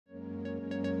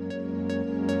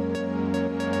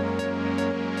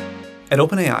At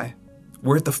OpenAI,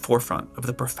 we're at the forefront of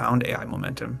the profound AI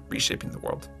momentum reshaping the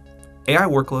world. AI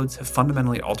workloads have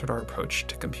fundamentally altered our approach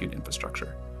to compute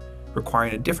infrastructure,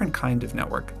 requiring a different kind of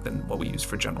network than what we use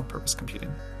for general-purpose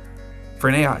computing. For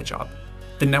an AI job,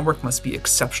 the network must be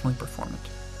exceptionally performant,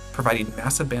 providing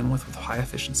massive bandwidth with high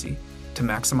efficiency to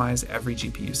maximize every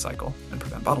GPU cycle and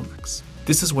prevent bottlenecks.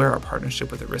 This is where our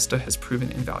partnership with Arista has proven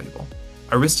invaluable.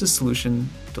 Arista's solution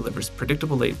delivers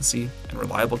predictable latency and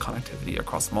reliable connectivity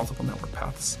across multiple network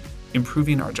paths,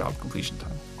 improving our job completion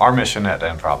time. Our mission at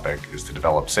Anthropic is to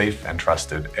develop safe and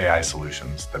trusted AI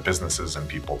solutions that businesses and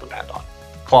people depend on.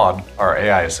 Claude, our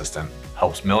AI assistant,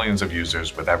 helps millions of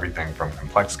users with everything from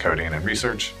complex coding and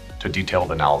research to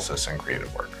detailed analysis and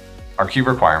creative work. Our key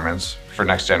requirements for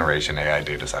next-generation AI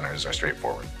data centers are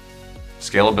straightforward: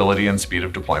 scalability and speed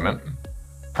of deployment,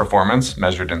 performance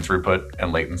measured in throughput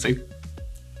and latency,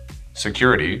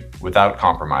 security without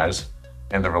compromise,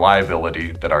 and the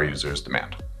reliability that our users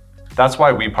demand. That's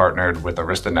why we partnered with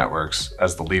Arista Networks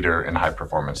as the leader in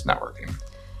high-performance networking.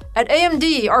 At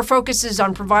AMD, our focus is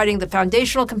on providing the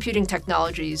foundational computing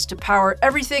technologies to power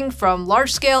everything from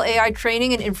large-scale AI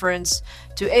training and inference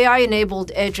to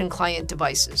AI-enabled edge and client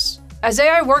devices. As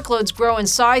AI workloads grow in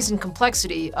size and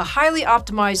complexity, a highly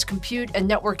optimized compute and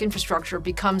network infrastructure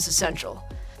becomes essential.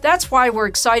 That's why we're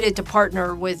excited to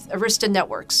partner with Arista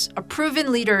Networks, a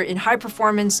proven leader in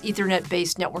high-performance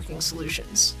Ethernet-based networking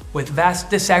solutions. With vast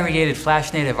disaggregated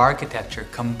flash-native architecture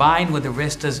combined with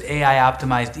Arista's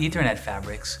AI-optimized Ethernet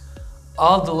fabrics,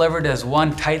 all delivered as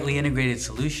one tightly integrated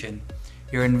solution,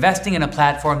 you're investing in a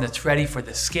platform that's ready for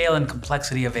the scale and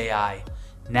complexity of AI,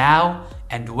 now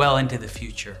and well into the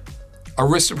future.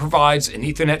 Arista provides an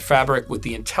Ethernet fabric with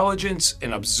the intelligence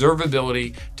and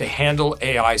observability to handle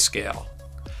AI scale.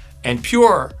 And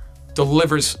Pure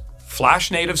delivers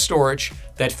flash-native storage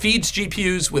that feeds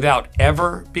GPUs without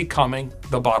ever becoming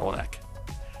the bottleneck.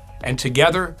 And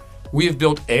together, we have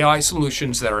built AI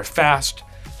solutions that are fast,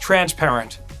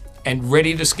 transparent, and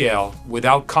ready to scale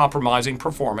without compromising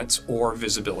performance or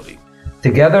visibility.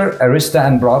 Together, Arista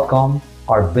and Broadcom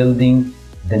are building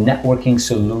the networking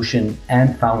solution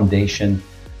and foundation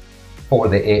for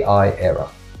the AI era.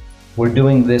 We're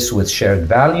doing this with shared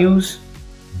values,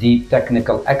 deep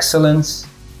technical excellence,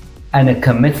 and a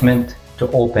commitment to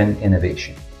open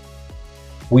innovation.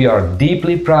 We are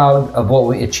deeply proud of what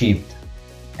we achieved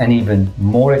and even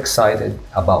more excited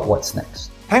about what's next.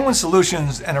 Penguin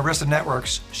Solutions and Arista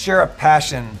Networks share a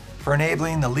passion for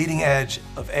enabling the leading edge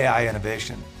of AI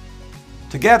innovation.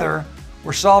 Together,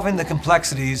 we're solving the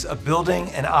complexities of building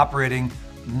and operating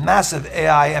massive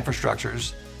AI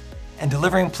infrastructures and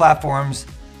delivering platforms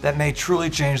that may truly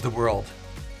change the world.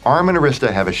 ARM and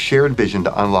Arista have a shared vision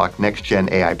to unlock next-gen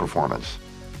AI performance.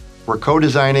 We're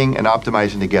co-designing and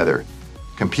optimizing together,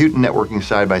 compute and networking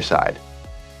side by side.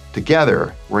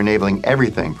 Together, we're enabling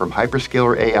everything from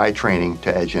hyperscaler AI training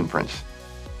to edge inference.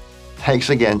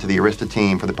 Thanks again to the Arista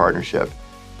team for the partnership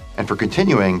and for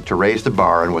continuing to raise the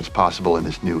bar on what's possible in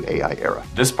this new AI era.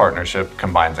 This partnership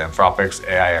combines Anthropic's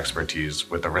AI expertise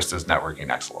with Arista's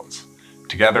networking excellence.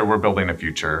 Together, we're building a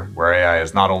future where AI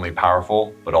is not only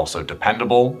powerful, but also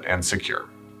dependable and secure.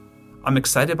 I'm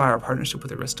excited by our partnership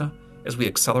with Arista as we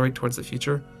accelerate towards the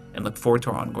future and look forward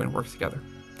to our ongoing work together.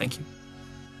 Thank you.